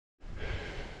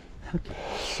Okay.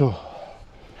 So,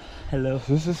 hello.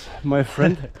 this is my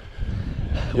friend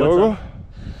Yogo.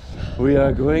 We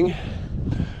are going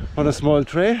on a small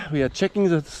trail. We are checking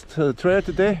the trail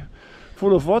today,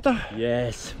 full of water.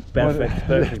 Yes, perfect,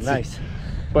 perfect, nice.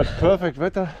 But perfect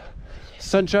weather,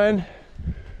 sunshine,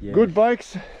 Yeah. good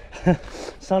bikes.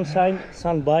 Sunshine,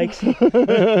 sun bikes.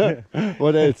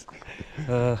 What else?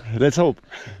 Let's hope.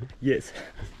 Yes.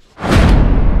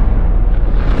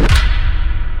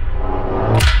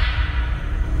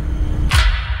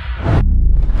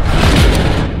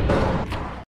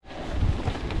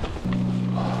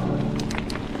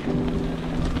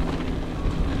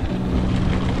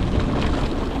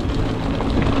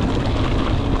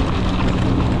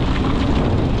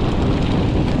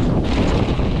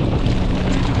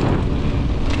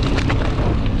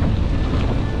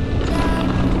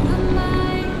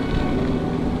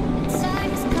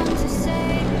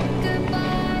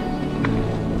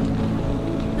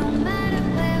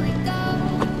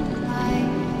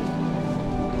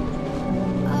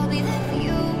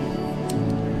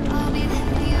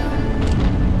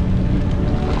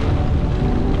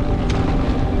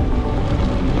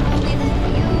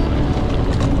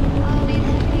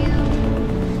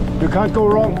 You can't go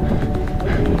wrong.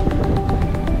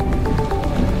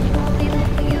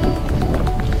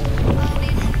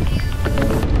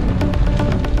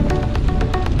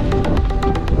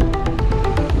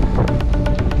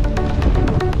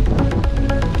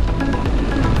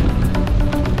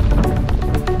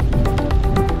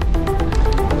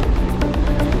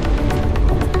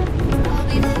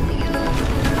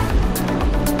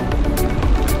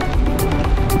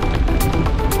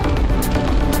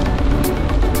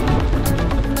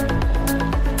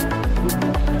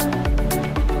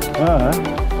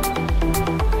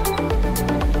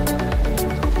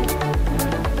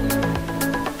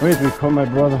 Wait, we call my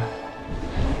brother.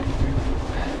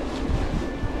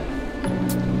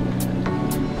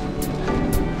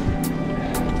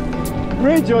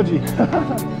 Great, Georgie.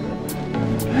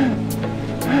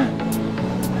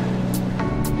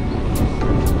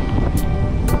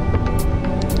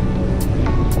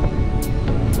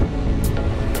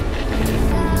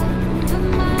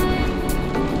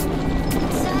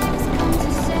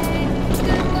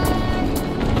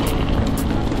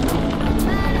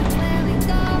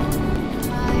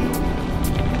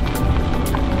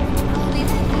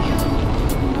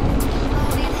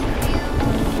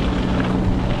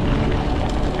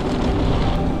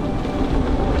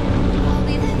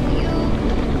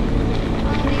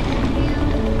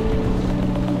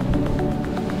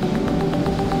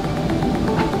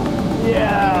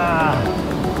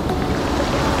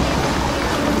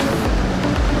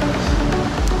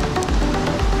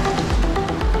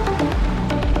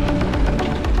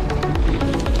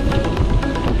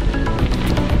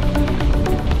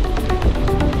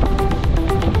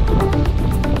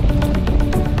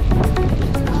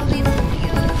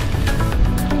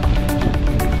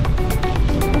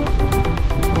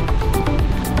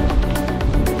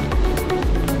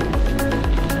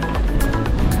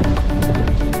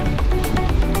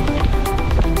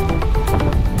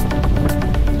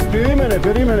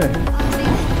 Perímene.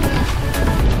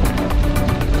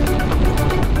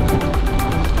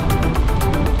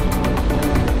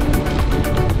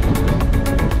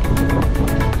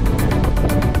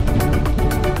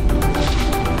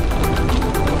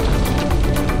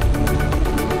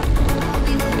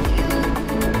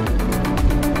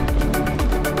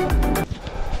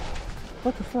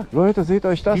 What the fuck? Leute, seht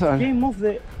euch das an.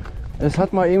 Es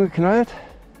hat mal eben geknallt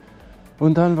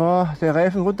und dann war der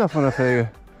Reifen runter von der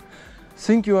Felge.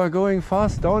 Think you are going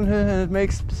fast downhill and it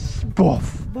makes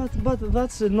boff. But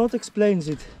that's not explains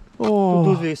it. Oh.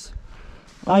 To do this.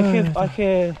 I have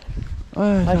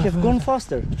gone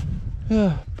faster.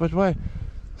 Yeah, but why?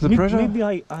 The pressure? Maybe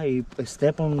I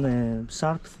step on a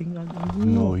sharp thing. I don't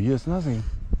know. No, here's nothing.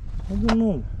 I don't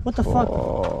know. What the fuck?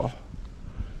 Oh.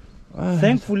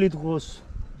 Thankfully it was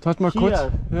Hat mal kurz,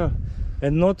 here ja.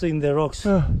 and not in the rocks.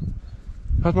 Ja.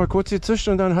 Hat mal kurz gezischt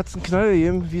und dann hat es einen Knall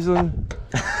gegeben, wie so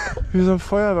ein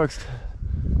Feuerwerk.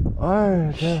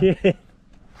 Alter. Shit.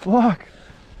 Fuck.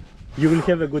 You will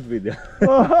have a good video.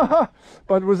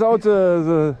 But without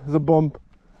the bomb.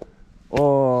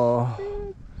 Oh.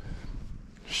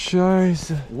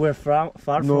 Scheiße. We're far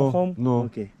from home? No.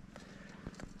 Okay.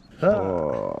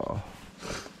 Oh.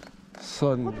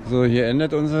 So, hier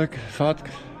endet unsere Fahrt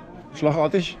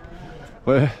schlagartig,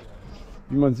 weil,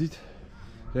 wie man sieht,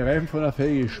 der Reifen von der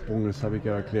Felge gesprungen ist, habe ich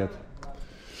ja erklärt.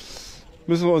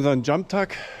 Müssen wir unseren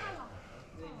Jump-Tag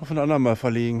auf ein andermal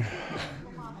verlegen.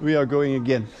 We are going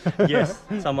again. Yes,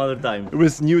 some other time.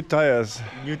 With new tires.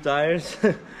 New tires.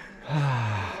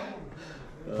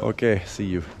 Okay, see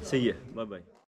you. See you. Bye bye.